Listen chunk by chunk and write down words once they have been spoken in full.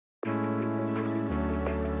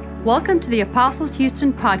Welcome to the Apostles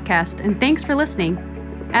Houston podcast, and thanks for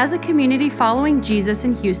listening. As a community following Jesus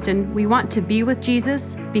in Houston, we want to be with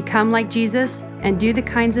Jesus, become like Jesus, and do the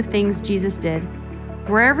kinds of things Jesus did.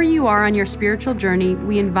 Wherever you are on your spiritual journey,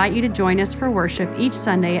 we invite you to join us for worship each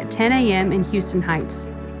Sunday at 10 a.m. in Houston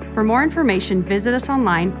Heights. For more information, visit us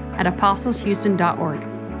online at apostleshouston.org.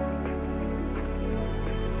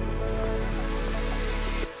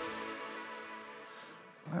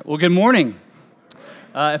 All right, well, good morning.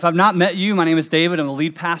 If I've not met you, my name is David. I'm the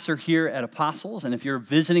lead pastor here at Apostles, and if you're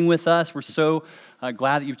visiting with us, we're so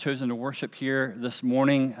glad that you've chosen to worship here this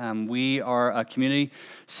morning. We are a community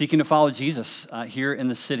seeking to follow Jesus here in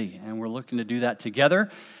the city, and we're looking to do that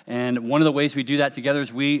together. And one of the ways we do that together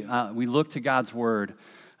is we look to God's Word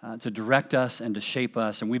to direct us and to shape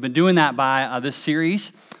us. And we've been doing that by this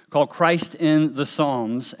series called Christ in the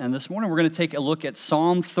Psalms. And this morning we're going to take a look at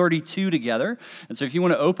Psalm 32 together. And so if you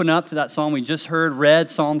want to open up to that psalm we just heard read,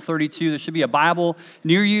 Psalm 32, there should be a Bible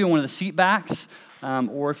near you in one of the seat backs.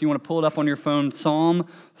 Or if you want to pull it up on your phone, Psalm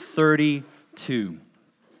 32.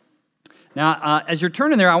 Now, as you're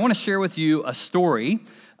turning there, I want to share with you a story.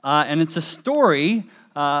 And it's a story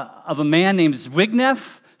of a man named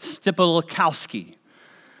Zbigniew Stypułkowski.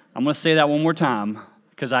 I'm going to say that one more time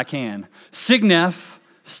because I can. Zbigniew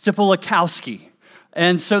Stypułkowski.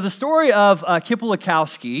 And so the story of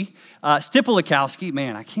Stypułkowski,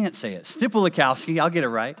 man, I can't say it. Stypułkowski, I'll get it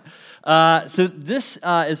right. So this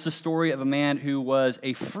is the story of a man who was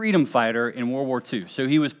a freedom fighter in World War II. So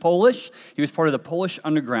he was Polish. He was part of the Polish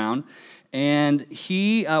underground. And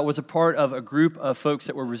he was a part of a group of folks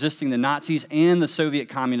that were resisting the Nazis and the Soviet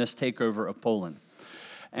communist takeover of Poland.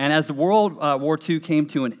 And as the World War II came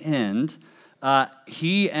to an end,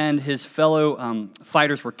 he and his fellow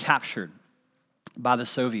fighters were captured by the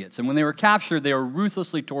Soviets. And when they were captured, they were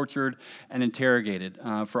ruthlessly tortured and interrogated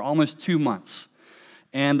for almost 2 months.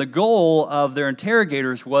 And the goal of their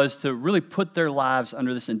interrogators was to really put their lives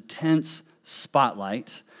under this intense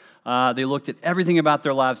spotlight. They looked at everything about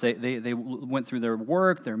their lives. They went through their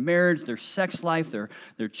work, their marriage, their sex life, their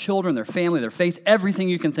children, their family, their faith, everything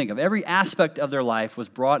you can think of. Every aspect of their life was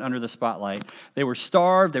brought under the spotlight. They were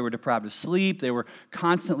starved. They were deprived of sleep. They were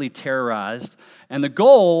constantly terrorized. And the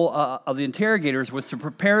goal of the interrogators was to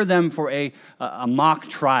prepare them for a mock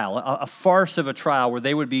trial, a farce of a trial where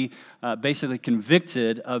they would be basically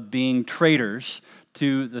convicted of being traitors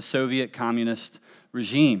to the Soviet communist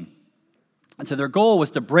regime. And so their goal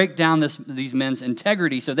was to break down these men's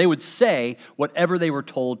integrity so they would say whatever they were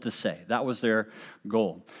told to say. That was their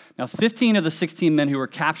goal. Now, 15 of the 16 men who were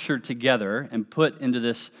captured together and put into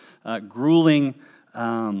this grueling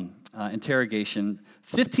interrogation,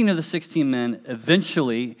 15 of the 16 men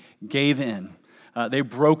eventually gave in. They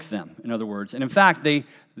broke them, in other words. And in fact, the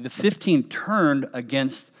 15 turned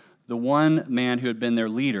against the one man who had been their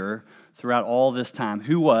leader throughout all this time,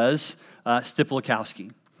 who was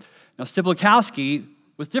Stypułkowski. Now, Stypułkowski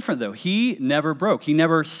was different, though. He never broke. He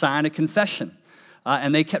never signed a confession.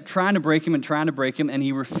 And they kept trying to break him, and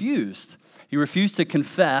he refused. He refused to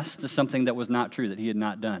confess to something that was not true, that he had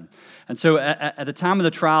not done. And so at the time of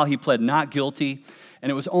the trial, he pled not guilty, and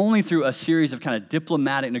it was only through a series of kind of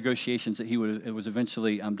diplomatic negotiations that it was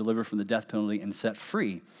eventually delivered from the death penalty and set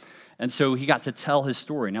free. And so he got to tell his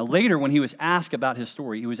story. Now, later, when he was asked about his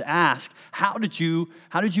story, he was asked, how did you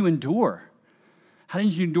endure? How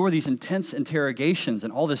did you endure these intense interrogations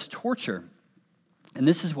and all this torture? And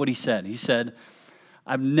this is what he said. He said,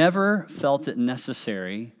 I've never felt it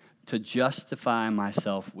necessary to justify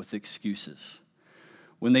myself with excuses.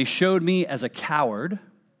 When they showed me as a coward,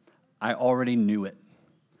 I already knew it.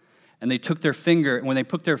 And when they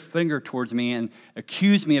put their finger towards me and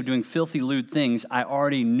accused me of doing filthy, lewd things, I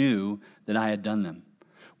already knew that I had done them.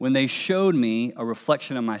 When they showed me a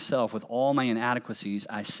reflection of myself with all my inadequacies,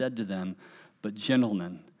 I said to them, but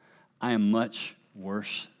gentlemen, I am much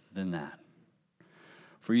worse than that.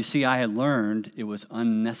 For you see, I had learned it was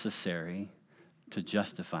unnecessary to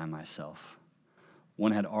justify myself.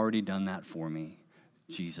 One had already done that for me,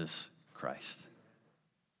 Jesus Christ.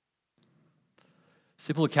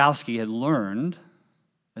 Stypułkowski had learned,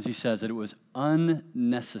 as he says, that it was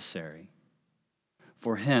unnecessary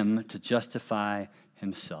for him to justify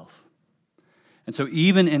himself. And so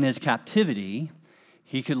even in his captivity,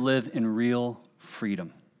 he could live in real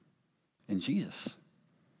freedom in Jesus.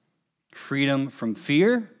 Freedom from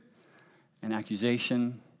fear and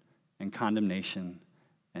accusation and condemnation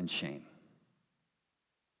and shame.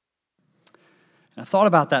 And I thought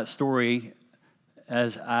about that story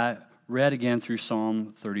as I read again through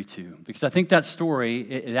Psalm 32, because I think that story,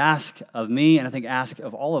 it asks of me and I think asks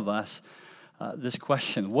of all of us this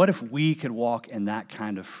question: what if we could walk in that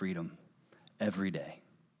kind of freedom every day?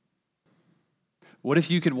 What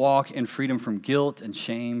if you could walk in freedom from guilt and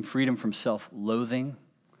shame, freedom from self-loathing,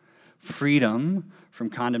 freedom from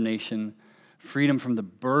condemnation, freedom from the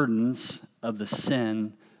burdens of the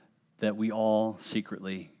sin that we all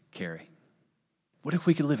secretly carry? What if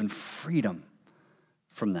we could live in freedom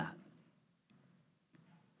from that?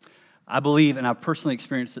 I believe, and I've personally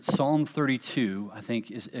experienced, that Psalm 32, I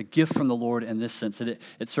think, is a gift from the Lord in this sense, that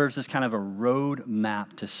it serves as kind of a road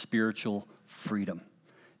map to spiritual freedom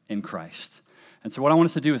in Christ. And so what I want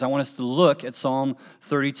us to do is I want us to look at Psalm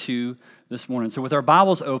 32 this morning. So with our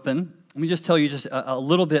Bibles open, let me just tell you just a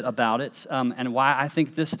little bit about it and why I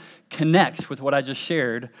think this connects with what I just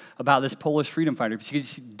shared about this Polish freedom fighter.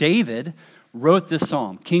 Because David wrote this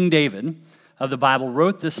psalm. King David of the Bible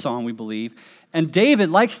wrote this psalm, we believe. And David,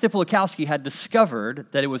 like Stipulakowski, had discovered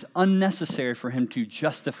that it was unnecessary for him to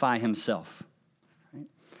justify himself. Right?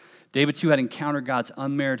 David, too, had encountered God's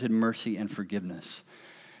unmerited mercy and forgiveness.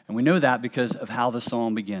 And we know that because of how the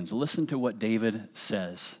psalm begins. Listen to what David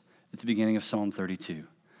says at the beginning of Psalm 32.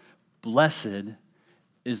 Blessed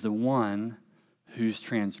is the one whose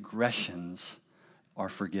transgressions are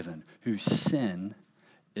forgiven, whose sin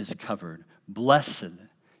is covered. Blessed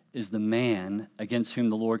is the man against whom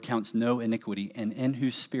the Lord counts no iniquity, and in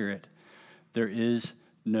whose spirit there is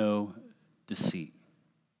no deceit.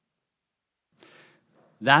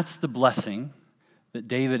 That's the blessing that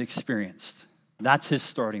David experienced. That's his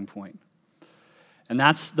starting point. And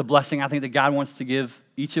that's the blessing I think that God wants to give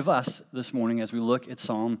each of us this morning as we look at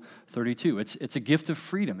Psalm 32. It's a gift of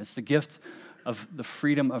freedom. It's the gift of the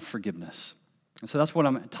freedom of forgiveness. And so that's what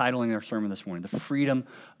I'm titling our sermon this morning, the freedom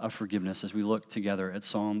of forgiveness, as we look together at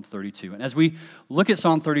Psalm 32. And as we look at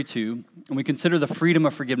Psalm 32 and we consider the freedom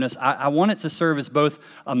of forgiveness, I want it to serve as both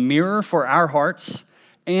a mirror for our hearts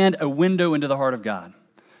and a window into the heart of God.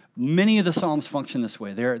 Many of the Psalms function this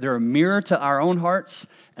way. They're a mirror to our own hearts,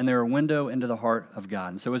 and they're a window into the heart of God.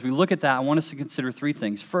 And so as we look at that, I want us to consider three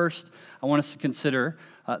things. First, I want us to consider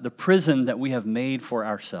the prison that we have made for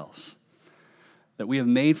ourselves. That we have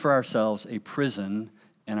made for ourselves a prison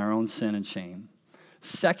in our own sin and shame.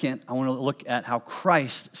 Second, I want to look at how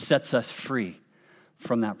Christ sets us free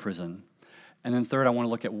from that prison. And then third, I want to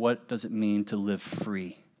look at what does it mean to live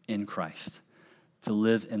free in Christ, to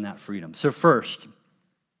live in that freedom. So first,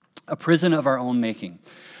 a prison of our own making.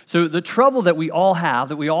 So the trouble that we all have,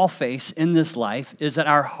 that we all face in this life, is that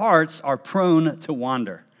our hearts are prone to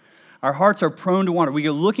wander. Our hearts are prone to wander. We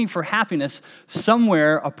go looking for happiness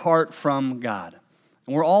somewhere apart from God.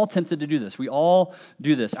 And we're all tempted to do this. We all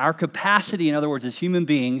do this. Our capacity, in other words, as human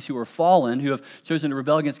beings who are fallen, who have chosen to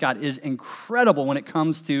rebel against God, is incredible when it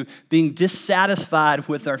comes to being dissatisfied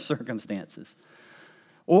with our circumstances,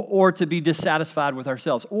 or to be dissatisfied with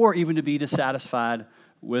ourselves, or even to be dissatisfied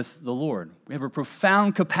with the Lord. We have a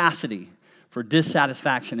profound capacity for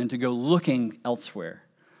dissatisfaction and to go looking elsewhere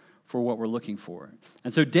for what we're looking for.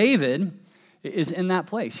 And so David is in that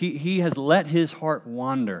place. He has let his heart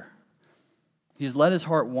wander. He's let his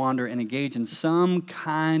heart wander and engage in some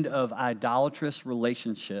kind of idolatrous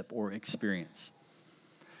relationship or experience.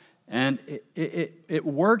 And it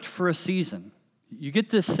worked for a season. You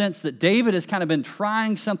get this sense that David has kind of been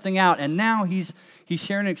trying something out, and now he's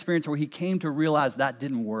sharing an experience where he came to realize that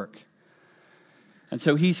didn't work. And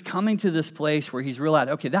so he's coming to this place where he's realized,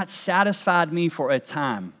 okay, that satisfied me for a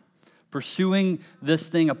time, pursuing this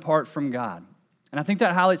thing apart from God. And I think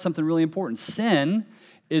that highlights something really important. Sin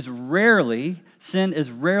is rarely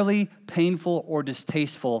painful or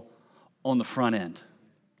distasteful on the front end,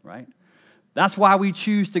 right? That's why we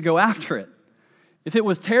choose to go after it. If it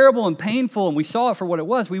was terrible and painful and we saw it for what it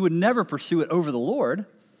was, we would never pursue it over the Lord,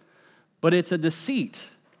 but it's a deceit.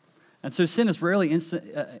 And so sin is rarely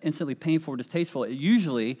instantly painful or distasteful. It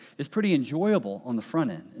usually is pretty enjoyable on the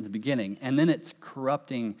front end, in the beginning, and then it's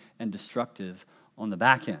corrupting and destructive on the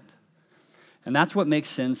back end. And that's what makes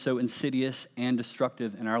sin so insidious and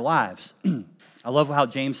destructive in our lives. I love how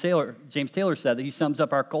James Taylor said that. He sums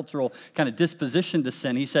up our cultural kind of disposition to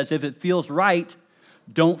sin. He says, if it feels right,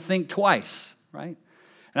 don't think twice, right?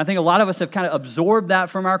 And I think a lot of us have kind of absorbed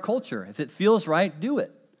that from our culture. If it feels right, do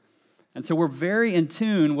it. And so we're very in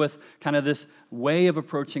tune with kind of this way of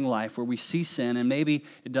approaching life where we see sin and maybe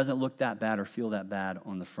it doesn't look that bad or feel that bad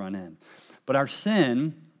on the front end. But our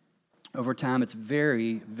sin, over time, it's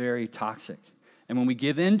very, very toxic. And when we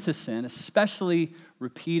give in to sin, especially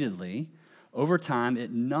repeatedly, over time,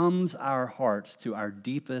 it numbs our hearts to our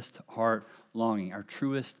deepest heart longing, our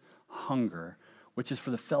truest hunger, which is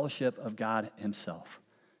for the fellowship of God himself,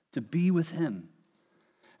 to be with him.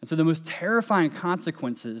 And so one of the most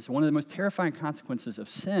terrifying consequences of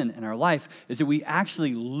sin in our life is that we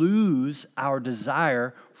actually lose our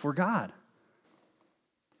desire for God.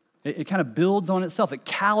 It kind of builds on itself. It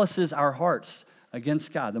calluses our hearts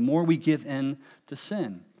against God the more we give in to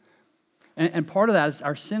sin. And part of that is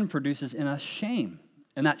our sin produces in us shame.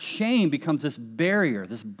 And that shame becomes this barrier,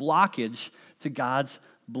 this blockage to God's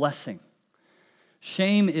blessing.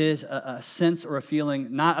 Shame is a sense or a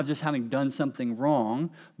feeling not of just having done something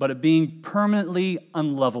wrong, but of being permanently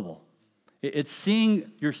unlovable. It's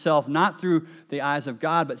seeing yourself not through the eyes of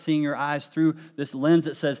God, but seeing your eyes through this lens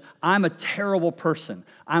that says, I'm a terrible person.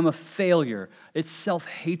 I'm a failure. It's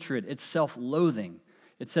self-hatred. It's self-loathing.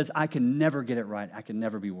 It says, I can never get it right. I can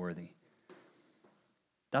never be worthy.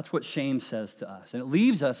 That's what shame says to us. And it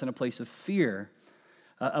leaves us in a place of fear,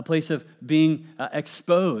 a place of being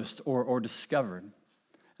exposed or discovered.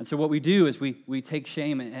 And so what we do is we take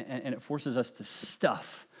shame and it forces us to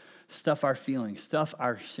stuff our feelings, stuff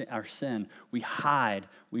our sin. We hide,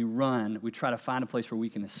 we run, we try to find a place where we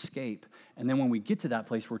can escape. And then when we get to that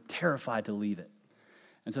place, we're terrified to leave it.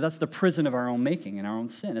 And so that's the prison of our own making and our own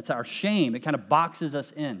sin. It's our shame. It kind of boxes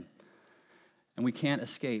us in. And we can't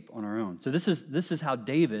escape on our own. So this is how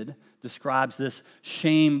David describes this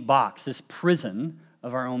shame box, this prison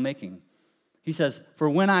of our own making. He says, "For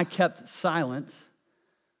when I kept silent,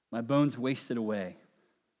 my bones wasted away.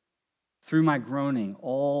 Through my groaning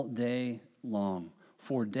all day long,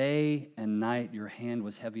 for day and night your hand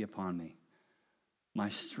was heavy upon me. My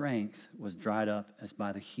strength was dried up as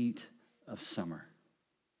by the heat of summer."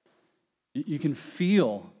 You can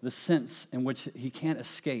feel the sense in which he can't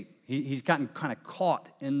escape. He's gotten kind of caught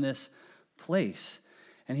in this place.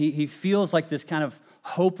 And he feels like this kind of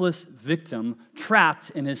hopeless victim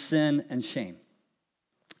trapped in his sin and shame.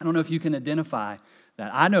 I don't know if you can identify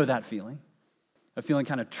that. I know that feeling, of feeling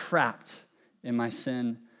kind of trapped in my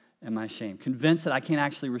sin and my shame, convinced that I can't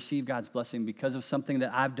actually receive God's blessing because of something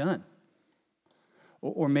that I've done,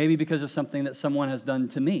 or maybe because of something that someone has done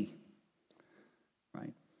to me,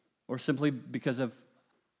 right? Or simply because of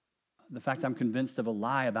the fact I'm convinced of a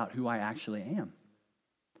lie about who I actually am.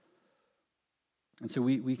 And so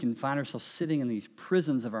we can find ourselves sitting in these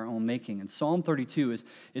prisons of our own making. And Psalm 32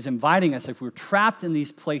 is inviting us, if we're trapped in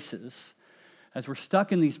these places, as we're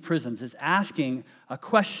stuck in these prisons, is asking a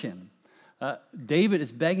question. David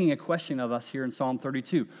is begging a question of us here in Psalm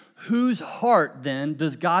 32. Whose heart then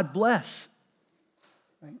does God bless?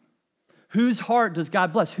 Right? Whose heart does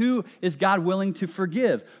God bless? Who is God willing to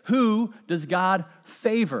forgive? Who does God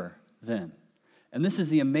favor then? And this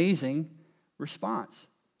is the amazing response.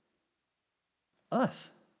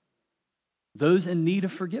 Us. Those in need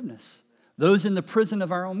of forgiveness. Those in the prison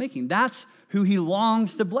of our own making. That's who he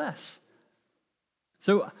longs to bless.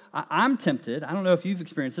 So I'm tempted, I don't know if you've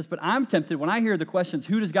experienced this, but I'm tempted when I hear the questions,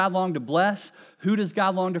 who does God long to bless? Who does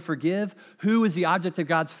God long to forgive? Who is the object of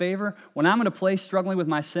God's favor? When I'm in a place struggling with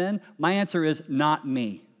my sin, my answer is not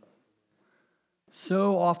me.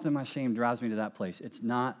 So often my shame drives me to that place. It's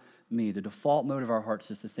not me. The default mode of our hearts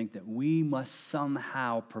is to think that we must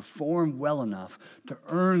somehow perform well enough to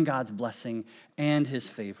earn God's blessing and his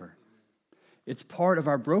favor. It's part of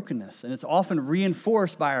our brokenness, and it's often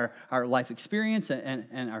reinforced by our life experience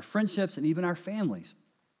and our friendships and even our families.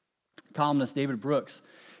 Columnist David Brooks,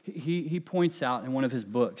 he points out in one of his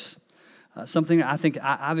books something that I think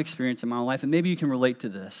I've experienced in my own life, and maybe you can relate to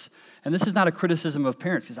this. And this is not a criticism of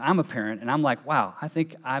parents, because I'm a parent, and I'm like, wow, I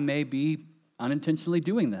think I may be unintentionally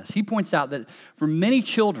doing this. He points out that for many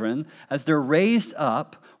children, as they're raised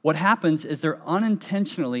up, what happens is they're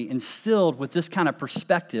unintentionally instilled with this kind of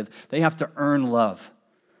perspective. They have to earn love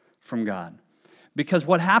from God. Because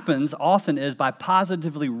what happens often is by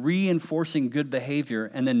positively reinforcing good behavior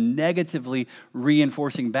and then negatively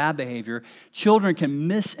reinforcing bad behavior, children can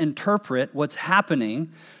misinterpret what's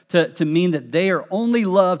happening to mean that they are only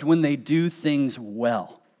loved when they do things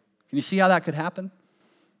well. Can you see how that could happen?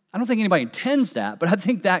 I don't think anybody intends that, but I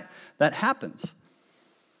think that happens.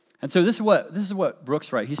 And so this is what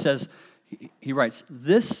Brooks writes. He says, he writes,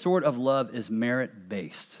 this sort of love is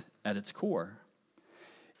merit-based at its core.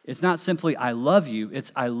 It's not simply, I love you.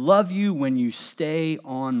 It's, I love you when you stay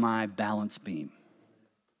on my balance beam.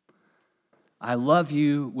 I love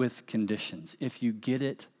you with conditions, if you get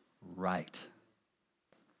it right.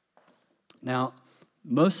 Now,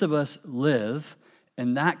 most of us live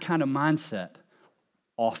in that kind of mindset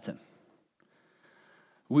often.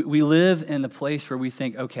 We live in the place where we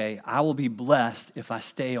think, okay, I will be blessed if I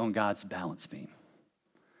stay on God's balance beam,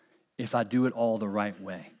 if I do it all the right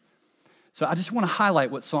way. So I just want to highlight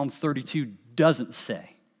what Psalm 32 doesn't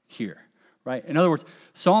say here, right? In other words,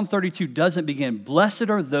 Psalm 32 doesn't begin, blessed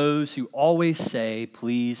are those who always say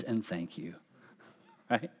please and thank you,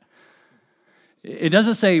 right? It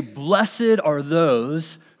doesn't say, blessed are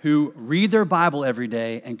those who read their Bible every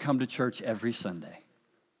day and come to church every Sunday.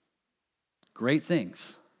 Great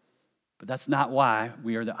things. But that's not why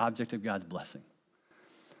we are the object of God's blessing.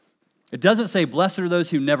 It doesn't say, blessed are those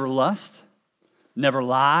who never lust, never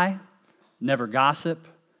lie, never gossip,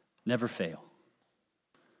 never fail.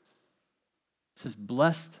 It says,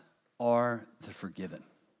 blessed are the forgiven.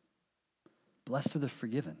 Blessed are the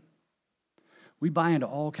forgiven. We buy into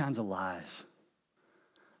all kinds of lies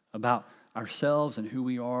about ourselves and who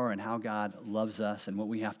we are and how God loves us and what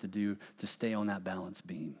we have to do to stay on that balance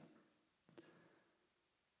beam.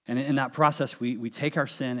 And in that process, we take our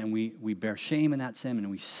sin and we bear shame in that sin and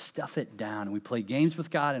we stuff it down and we play games with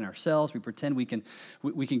God and ourselves. We pretend we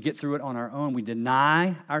can get through it on our own. We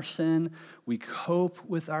deny our sin. We cope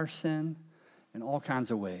with our sin in all kinds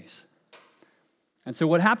of ways. And so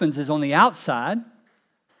what happens is on the outside,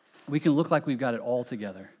 we can look like we've got it all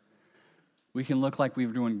together. We can look like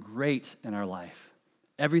we're doing great in our life.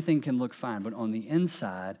 Everything can look fine, but on the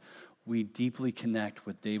inside, we deeply connect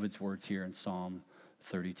with David's words here in Psalm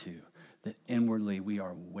 32, that inwardly we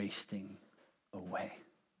are wasting away.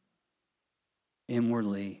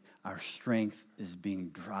 Inwardly, our strength is being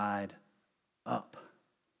dried up,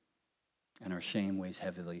 and our shame weighs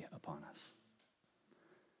heavily upon us.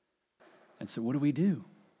 And so what do?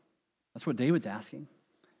 That's what David's asking.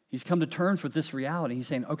 He's come to terms with this reality. He's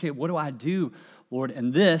saying, okay, what do I do, Lord?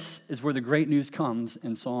 And this is where the great news comes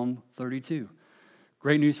in Psalm 32.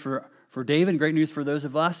 Great news for David, great news for those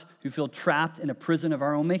of us who feel trapped in a prison of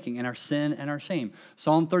our own making, in our sin and our shame.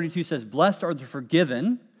 Psalm 32 says, blessed are the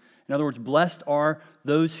forgiven. In other words, blessed are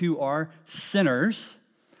those who are sinners.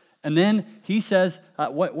 And then he says,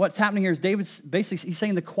 what's happening here is David's basically, he's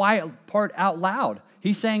saying the quiet part out loud.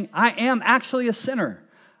 He's saying, I am actually a sinner.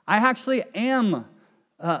 I actually am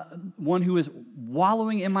one who is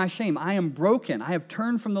wallowing in my shame. I am broken. I have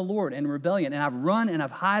turned from the Lord in rebellion, and I've run and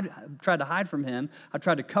I've tried to hide from him. I've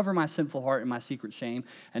tried to cover my sinful heart and my secret shame.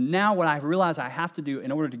 And now what I realize I have to do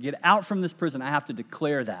in order to get out from this prison, I have to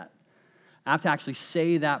declare that. I have to actually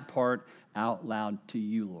say that part out loud to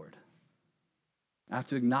you, Lord. I have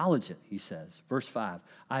to acknowledge it, he says. Verse 5,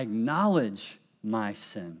 I acknowledge my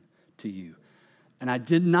sin to you, and I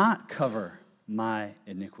did not cover my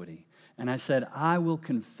iniquity. And I said, I will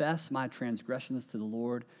confess my transgressions to the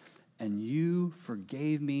Lord, and you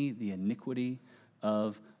forgave me the iniquity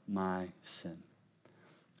of my sin.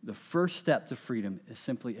 The first step to freedom is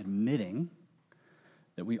simply admitting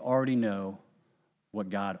that we already know what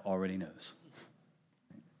God already knows.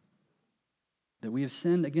 That we have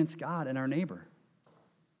sinned against God and our neighbor.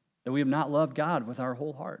 That we have not loved God with our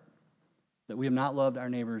whole heart. That we have not loved our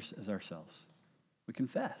neighbors as ourselves. We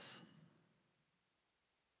confess.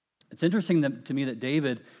 It's interesting to me that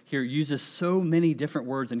David here uses so many different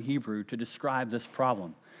words in Hebrew to describe this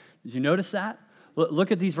problem. Did you notice that? Look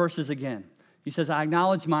at these verses again. He says, I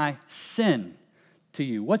acknowledge my sin to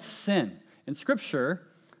you. What's sin? In Scripture,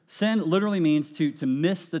 sin literally means to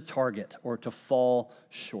miss the target or to fall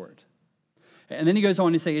short. And then he goes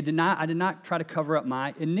on to say, I did not try to cover up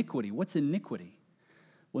my iniquity. What's iniquity?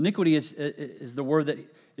 Well, iniquity is the word that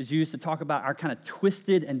is used to talk about our kind of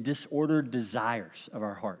twisted and disordered desires of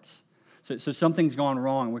our hearts. So something's gone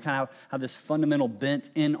wrong. We kind of have this fundamental bent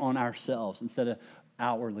in on ourselves instead of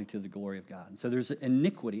outwardly to the glory of God. And so there's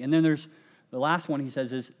iniquity. And then there's the last one he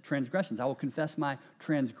says is transgressions. I will confess my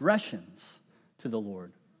transgressions to the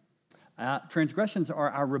Lord. Transgressions are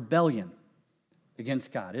our rebellion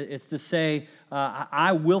against God. It's to say,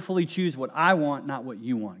 I willfully choose what I want, not what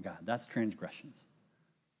you want, God. That's transgressions.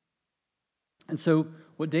 And so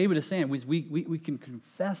what David is saying is we can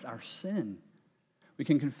confess our sin. We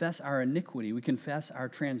can confess our iniquity. We confess our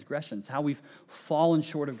transgressions, how we've fallen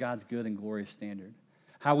short of God's good and glorious standard,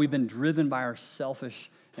 how we've been driven by our selfish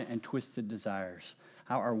and twisted desires,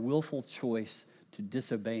 how our willful choice to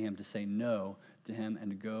disobey him, to say no to him, and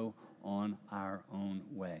to go on our own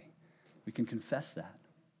way. We can confess that.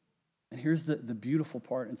 And here's the beautiful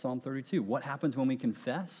part in Psalm 32. What happens when we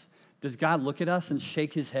confess? Does God look at us and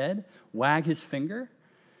shake his head, wag his finger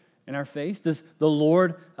in our face? Does the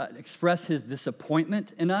Lord express his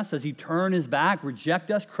disappointment in us? Does he turn his back, reject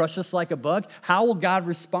us, crush us like a bug? How will God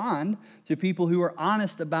respond to people who are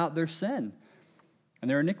honest about their sin and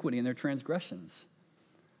their iniquity and their transgressions?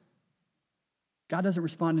 God doesn't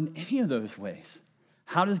respond in any of those ways.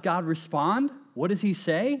 How does God respond? What does he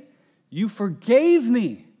say? You forgave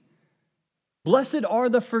me. Blessed are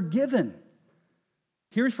the forgiven.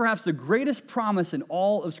 Here's perhaps the greatest promise in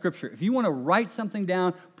all of Scripture. If you want to write something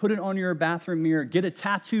down, put it on your bathroom mirror, get a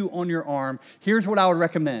tattoo on your arm, here's what I would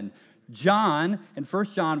recommend. John, in 1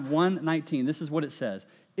 John 1:19, this is what it says.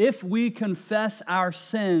 If we confess our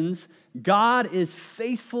sins, God is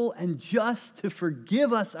faithful and just to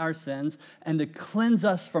forgive us our sins and to cleanse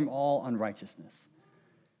us from all unrighteousness.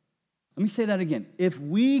 Let me say that again. If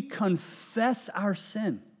we confess our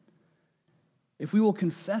sin, if we will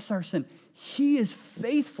confess our sin, he is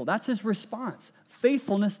faithful. That's his response.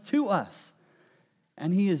 Faithfulness to us.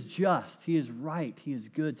 And he is just. He is right. He is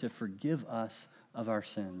good to forgive us of our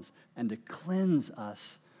sins and to cleanse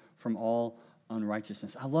us from all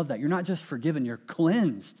unrighteousness. I love that. You're not just forgiven, you're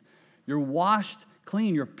cleansed. You're washed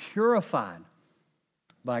clean. You're purified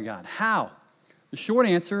by God. How? The short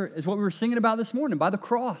answer is what we were singing about this morning, by the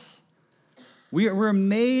cross. We're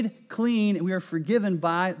made clean and we are forgiven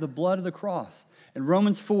by the blood of the cross. In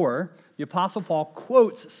Romans 4, the Apostle Paul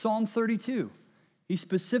quotes Psalm 32. He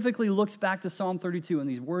specifically looks back to Psalm 32 and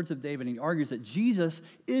these words of David, and he argues that Jesus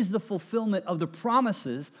is the fulfillment of the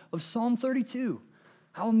promises of Psalm 32.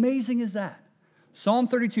 How amazing is that? Psalm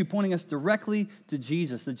 32 pointing us directly to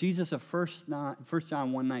Jesus, the Jesus of 1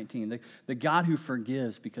 John 1:19, the God who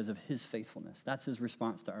forgives because of his faithfulness. That's his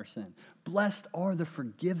response to our sin. Blessed are the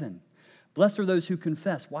forgiven. Blessed are those who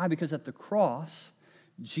confess. Why? Because at the cross,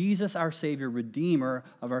 Jesus, our Savior, Redeemer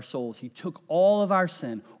of our souls, he took all of our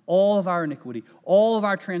sin, all of our iniquity, all of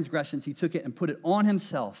our transgressions. He took it and put it on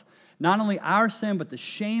himself. Not only our sin, but the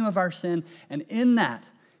shame of our sin. And in that,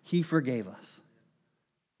 he forgave us.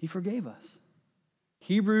 He forgave us.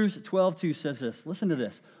 Hebrews 12:2 says this. Listen to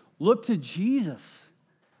this. Look to Jesus,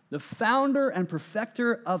 the founder and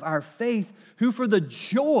perfecter of our faith, who for the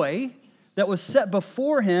joy that was set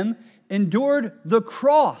before him endured the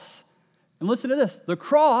cross. And listen to this. The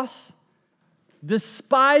cross,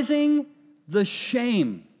 despising the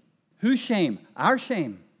shame. Whose shame? Our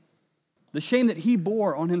shame. The shame that he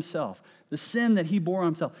bore on himself. The sin that he bore on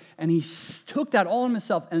himself. And he took that all on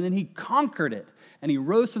himself, and then he conquered it. And he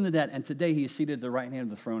rose from the dead, and today he is seated at the right hand of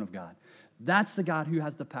the throne of God. That's the God who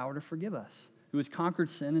has the power to forgive us, who has conquered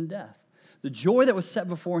sin and death. The joy that was set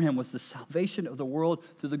before him was the salvation of the world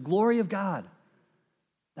to the glory of God.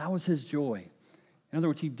 That was his joy. In other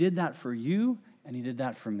words, he did that for you, and he did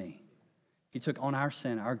that for me. He took on our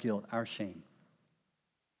sin, our guilt, our shame.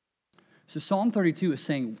 So Psalm 32 is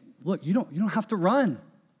saying, look, you don't have to run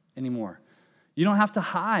anymore. You don't have to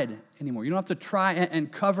hide anymore. You don't have to try and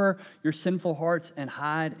cover your sinful hearts and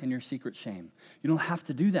hide in your secret shame. You don't have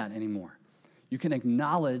to do that anymore. You can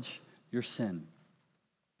acknowledge your sin.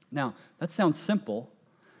 Now, that sounds simple.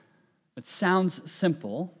 It sounds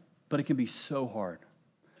simple, but it can be so hard.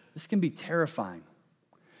 This can be terrifying.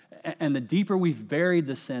 And the deeper we've buried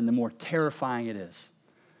the sin, the more terrifying it is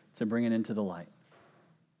to bring it into the light.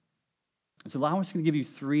 And so I'm just going to give you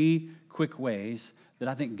 3 quick ways that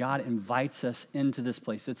I think God invites us into this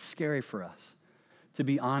place. It's scary for us to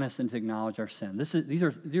be honest and to acknowledge our sin. These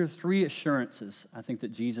are 3 assurances I think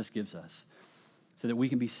that Jesus gives us so that we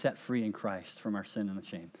can be set free in Christ from our sin and the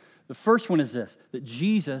shame. The first one is this, that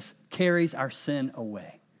Jesus carries our sin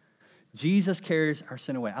away. Jesus carries our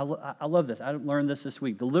sin away. I love this. I learned this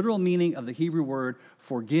week. The literal meaning of the Hebrew word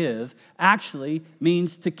forgive actually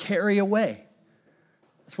means to carry away.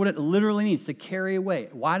 That's what it literally means, to carry away.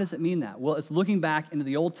 Why does it mean that? Well, it's looking back into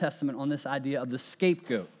the Old Testament on this idea of the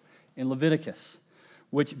scapegoat in Leviticus,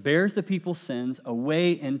 which bears the people's sins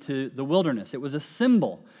away into the wilderness. It was a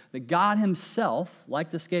symbol that God himself, like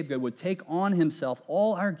the scapegoat, would take on himself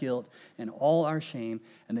all our guilt and all our shame,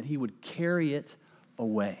 and that he would carry it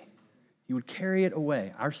away. He would carry it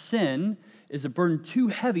away. Our sin is a burden too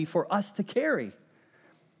heavy for us to carry.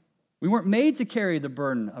 We weren't made to carry the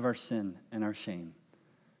burden of our sin and our shame.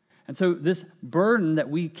 And so this burden that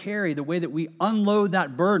we carry, the way that we unload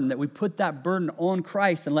that burden, that we put that burden on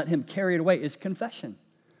Christ and let him carry it away, is confession.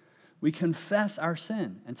 We confess our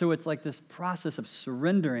sin. And so it's like this process of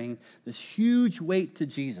surrendering this huge weight to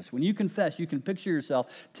Jesus. When you confess, you can picture yourself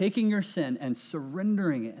taking your sin and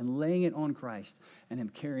surrendering it and laying it on Christ and him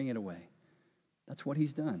carrying it away. That's what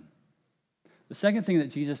he's done. The second thing that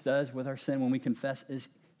Jesus does with our sin when we confess is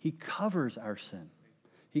he covers our sin.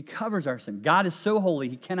 He covers our sin. God is so holy,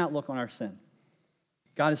 he cannot look on our sin.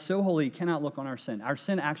 God is so holy, he cannot look on our sin. Our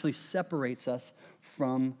sin actually separates us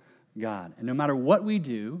from God. And no matter what we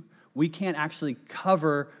do, we can't actually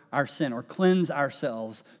cover our sin or cleanse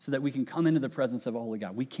ourselves so that we can come into the presence of a holy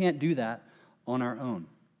God. We can't do that on our own.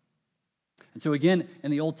 And so again,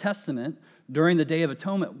 in the Old Testament, during the Day of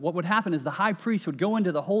Atonement, what would happen is the high priest would go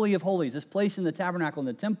into the Holy of Holies, this place in the tabernacle in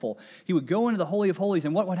the temple. He would go into the Holy of Holies,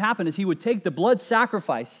 and what would happen is he would take the blood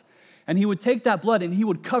sacrifice, and he would take that blood, and he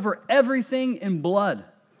would cover everything in blood.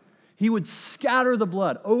 He would scatter the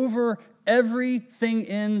blood over everything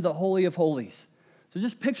in the Holy of Holies. So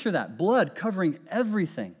just picture that, blood covering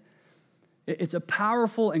everything. It's a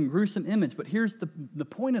powerful and gruesome image, but here's the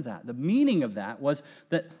point of that. The meaning of that was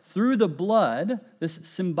that through the blood, this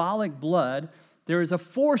symbolic blood, there is a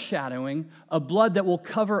foreshadowing of blood that will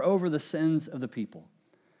cover over the sins of the people.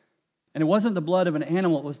 And it wasn't the blood of an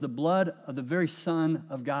animal, it was the blood of the very Son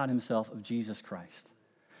of God himself, of Jesus Christ.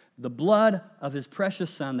 The blood of his precious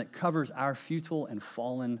Son that covers our futile and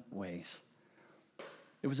fallen ways.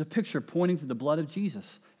 It was a picture pointing to the blood of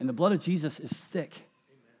Jesus, and the blood of Jesus is thick.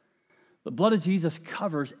 The blood of Jesus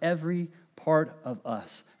covers every part of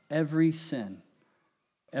us, every sin,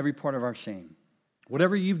 every part of our shame.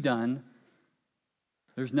 Whatever you've done,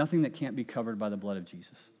 there's nothing that can't be covered by the blood of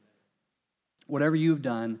Jesus. Whatever you've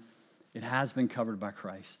done, it has been covered by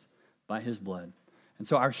Christ, by his blood. And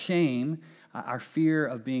so our shame, our fear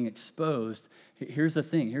of being exposed, here's the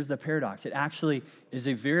thing, here's the paradox. It actually is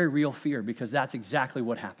a very real fear because that's exactly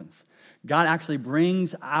what happens. God actually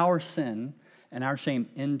brings our sin and our shame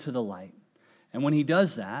into the light. And when he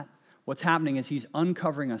does that, what's happening is he's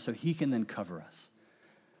uncovering us so he can then cover us.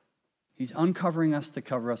 He's uncovering us to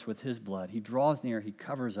cover us with his blood. He draws near, he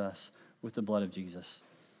covers us with the blood of Jesus.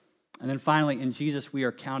 And then finally, in Jesus, we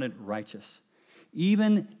are counted righteous.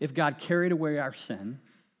 Even if God carried away our sin,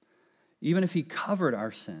 even if he covered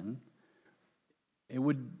our sin, it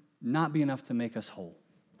would not be enough to make us whole,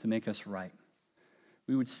 to make us right.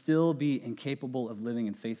 We would still be incapable of living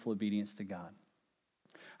in faithful obedience to God.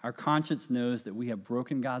 Our conscience knows that we have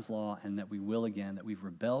broken God's law and that we will again, that we've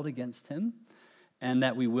rebelled against him and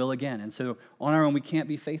that we will again. And so on our own, we can't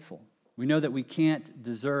be faithful. We know that we can't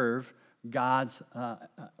deserve God's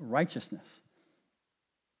righteousness.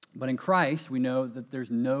 But in Christ, we know that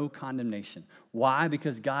there's no condemnation. Why?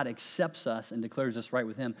 Because God accepts us and declares us right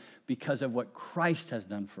with him because of what Christ has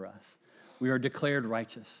done for us. We are declared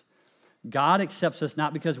righteous. God accepts us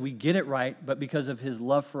not because we get it right, but because of his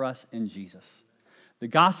love for us in Jesus. The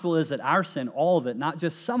gospel is that our sin, all of it, not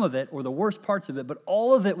just some of it or the worst parts of it, but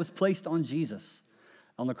all of it was placed on Jesus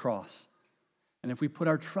on the cross. And if we put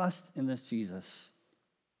our trust in this Jesus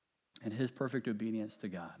and his perfect obedience to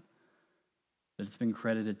God, that it's been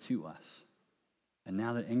credited to us. And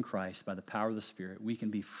now that in Christ, by the power of the Spirit, we can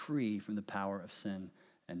be free from the power of sin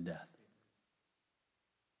and death.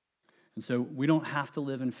 And so we don't have to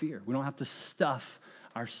live in fear. We don't have to stuff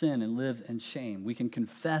our sin and live in shame. We can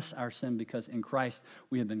confess our sin because in Christ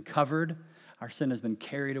we have been covered, our sin has been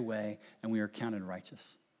carried away, and we are counted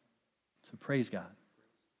righteous. So praise God.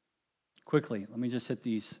 Quickly, let me just hit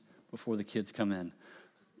these before the kids come in.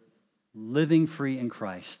 Living free in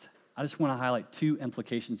Christ. I just want to highlight two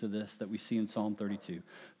implications of this that we see in Psalm 32.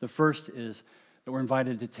 The first is that we're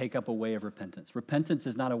invited to take up a way of repentance. Repentance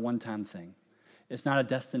is not a one-time thing. It's not a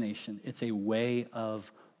destination. It's a way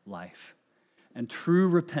of life. And true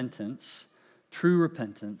repentance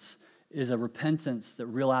is a repentance that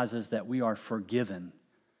realizes that we are forgiven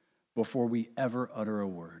before we ever utter a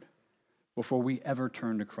word, before we ever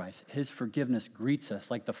turn to Christ. His forgiveness greets us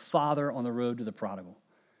like the father on the road to the prodigal.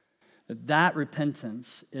 That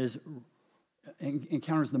repentance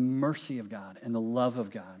encounters the mercy of God and the love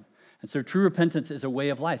of God. And so true repentance is a way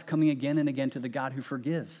of life, coming again and again to the God who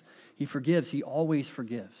forgives. He forgives. He always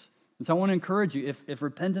forgives. And so I want to encourage you, if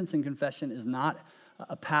repentance and confession is not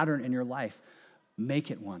a pattern in your life,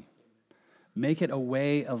 make it one. Make it a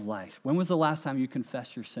way of life. When was the last time you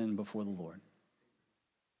confessed your sin before the Lord?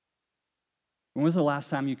 When was the last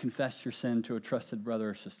time you confessed your sin to a trusted brother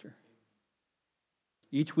or sister?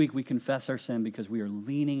 Each week we confess our sin because we are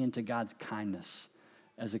leaning into God's kindness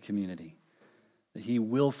as a community, that he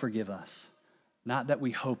will forgive us. Not that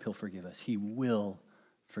we hope he'll forgive us. He will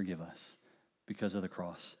forgive us because of the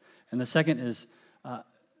cross. And the second is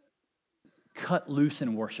cut loose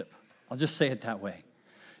in worship. I'll just say it that way.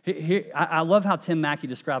 I love how Tim Mackey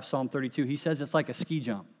describes Psalm 32. He says it's like a ski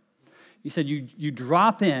jump. He said you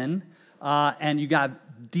drop in and you got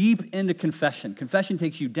deep into confession. Confession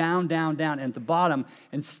takes you down, down, down. And at the bottom,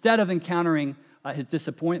 instead of encountering his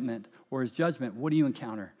disappointment or his judgment, what do you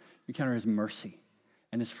encounter? You encounter his mercy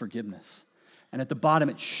and his forgiveness. And at the bottom,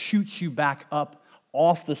 it shoots you back up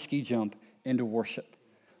off the ski jump into worship.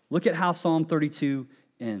 Look at how Psalm 32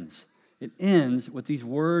 ends. It ends with these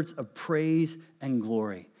words of praise and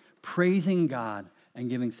glory, praising God and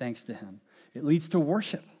giving thanks to him. It leads to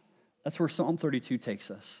worship. That's where Psalm 32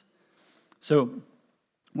 takes us. So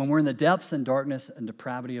when we're in the depths and darkness and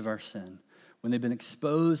depravity of our sin, when they've been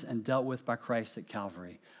exposed and dealt with by Christ at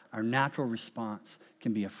Calvary, our natural response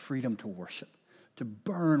can be a freedom to worship, to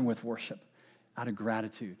burn with worship out of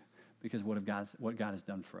gratitude because what God has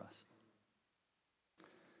done for us.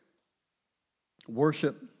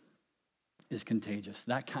 Worship is contagious.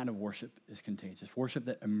 That kind of worship is contagious. Worship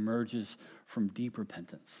that emerges from deep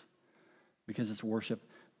repentance. because it's worship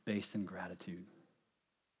based in gratitude.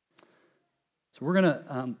 So we're going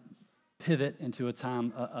to pivot into a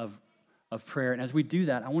time of prayer. And as we do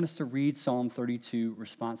that, I want us to read Psalm 32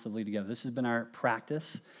 responsively together. This has been our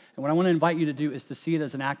practice. And what I want to invite you to do is to see it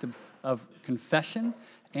as an act of confession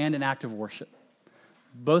and an act of worship.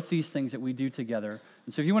 Both these things that we do together.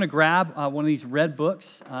 And so if you want to grab one of these red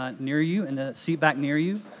books near you, in the seat back near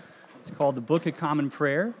you, it's called the Book of Common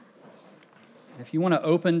Prayer. If you want to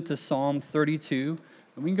open to Psalm 32,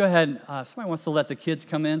 and we can go ahead, somebody wants to let the kids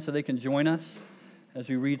come in so they can join us as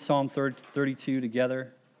we read Psalm 32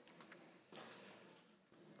 together.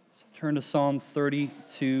 So turn to Psalm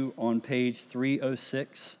 32 on page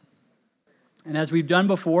 306. And as we've done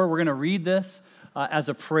before, we're going to read this as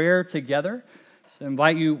a prayer together. So I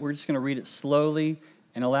invite you, we're just going to read it slowly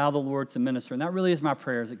and allow the Lord to minister. And that really is my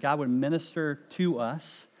prayer, is that God would minister to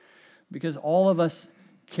us, because all of us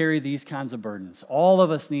carry these kinds of burdens. All of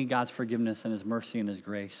us need God's forgiveness and His mercy and His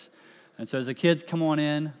grace. And so as the kids come on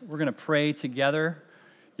in, we're going to pray together.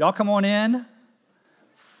 Y'all come on in.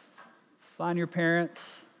 Find your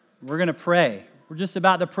parents. We're going to pray. We're just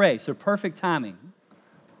about to pray, so perfect timing.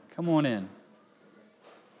 Come on in.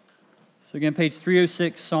 So again, page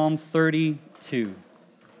 306, Psalm 32.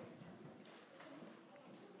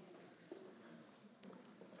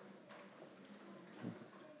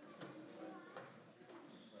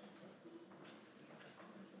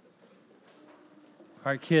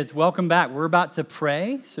 All right, kids, welcome back. We're about to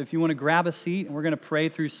pray, so if you want to grab a seat, and we're going to pray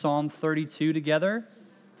through Psalm 32 together.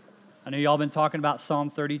 I know y'all been talking about Psalm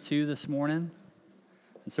 32 this morning.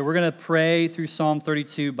 And so we're going to pray through Psalm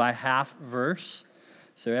 32 by half verse.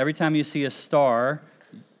 So every time you see a star,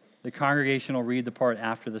 the congregation will read the part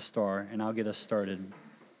after the star, and I'll get us started.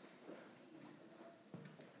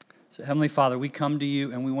 So Heavenly Father, we come to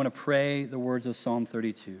you, and we want to pray the words of Psalm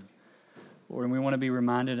 32. Lord, and we want to be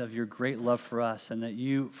reminded of your great love for us and that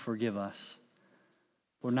you forgive us.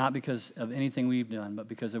 Lord, not because of anything we've done, but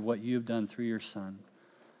because of what you've done through your Son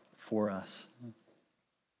for us.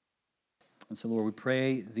 And so, Lord, we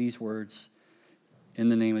pray these words in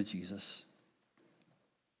the name of Jesus.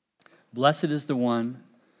 Blessed is the one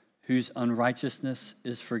whose unrighteousness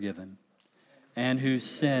is forgiven and whose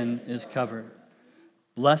sin is covered.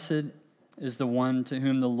 Blessed is the one to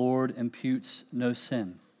whom the Lord imputes no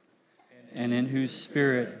sin, and in whose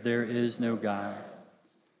spirit there is no guile.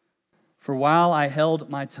 For while I held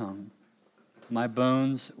my tongue, my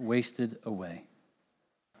bones wasted away.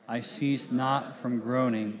 I ceased not from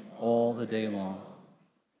groaning all the day long.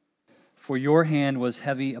 For your hand was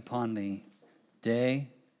heavy upon me, day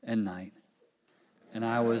and night, and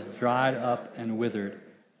I was dried up and withered,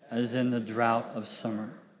 as in the drought of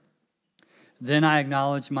summer. Then I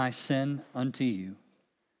acknowledged my sin unto you,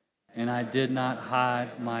 and I did not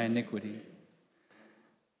hide my iniquity.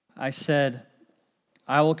 I said,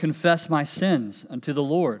 I will confess my sins unto the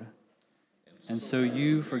Lord. And so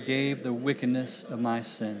you forgave the wickedness of my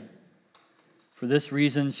sin. For this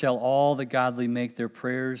reason shall all the godly make their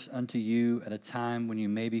prayers unto you at a time when you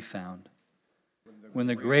may be found. When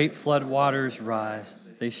the great flood waters rise,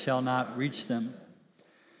 they shall not reach them.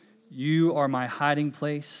 You are my hiding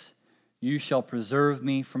place. You shall preserve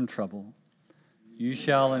me from trouble. You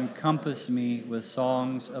shall encompass me with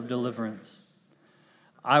songs of deliverance.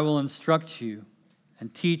 I will instruct you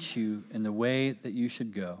and teach you in the way that you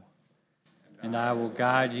should go, and I will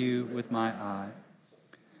guide you with my eye.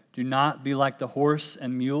 Do not be like the horse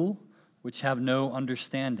and mule, which have no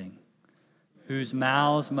understanding, whose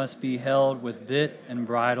mouths must be held with bit and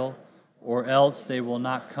bridle, or else they will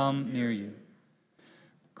not come near you.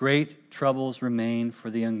 Great troubles remain for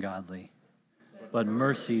the ungodly, but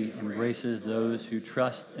mercy embraces those who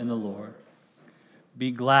trust in the Lord.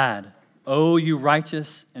 Be glad, O you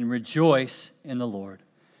righteous, and rejoice in the Lord,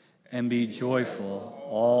 and be joyful,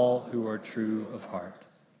 all who are true of heart.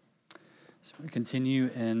 So we continue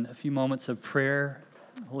in a few moments of prayer.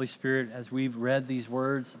 Holy Spirit, as we've read these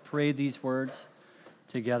words, prayed these words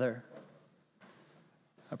together,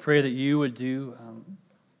 I pray that you would do,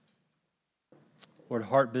 Lord,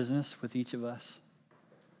 heart business with each of us.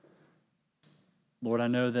 Lord, I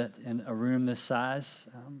know that in a room this size,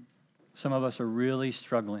 some of us are really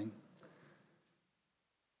struggling.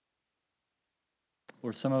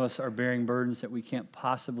 Lord, some of us are bearing burdens that we can't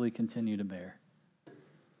possibly continue to bear.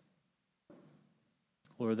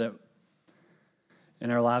 Lord, that in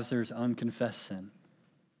our lives there's unconfessed sin.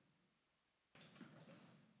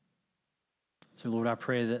 So, Lord, I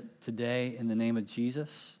pray that today, in the name of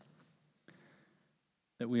Jesus,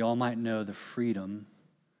 that we all might know the freedom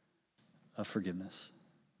of forgiveness.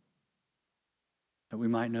 That we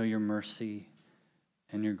might know your mercy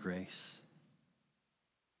and your grace.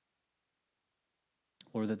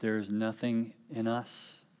 Lord, that there is nothing in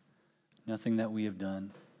us, nothing that we have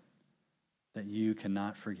done that you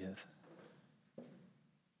cannot forgive.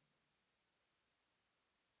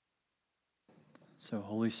 So,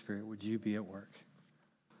 Holy Spirit, would you be at work?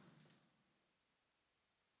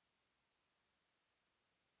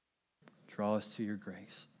 Draw us to your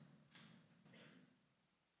grace.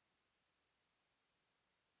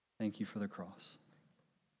 Thank you for the cross.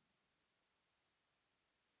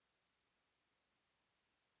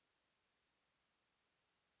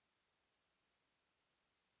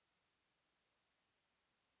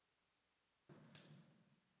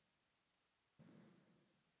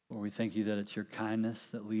 Lord, we thank you that it's your kindness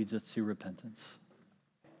that leads us to repentance.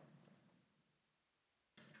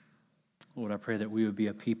 Lord, I pray that we would be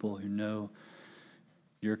a people who know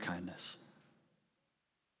your kindness,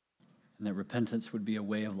 and that repentance would be a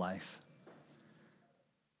way of life.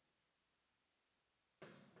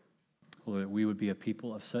 Lord, that we would be a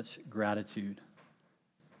people of such gratitude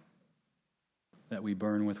that we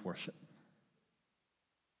burn with worship,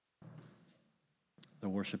 the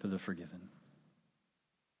worship of the forgiven.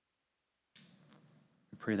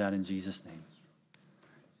 We pray that in Jesus' name.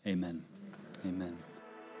 Amen. Amen.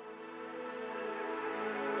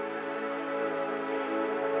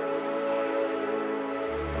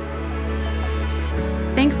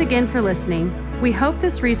 Thanks again for listening. We hope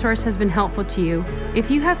this resource has been helpful to you.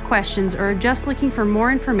 If you have questions or are just looking for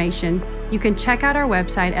more information, you can check out our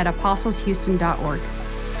website at apostleshouston.org.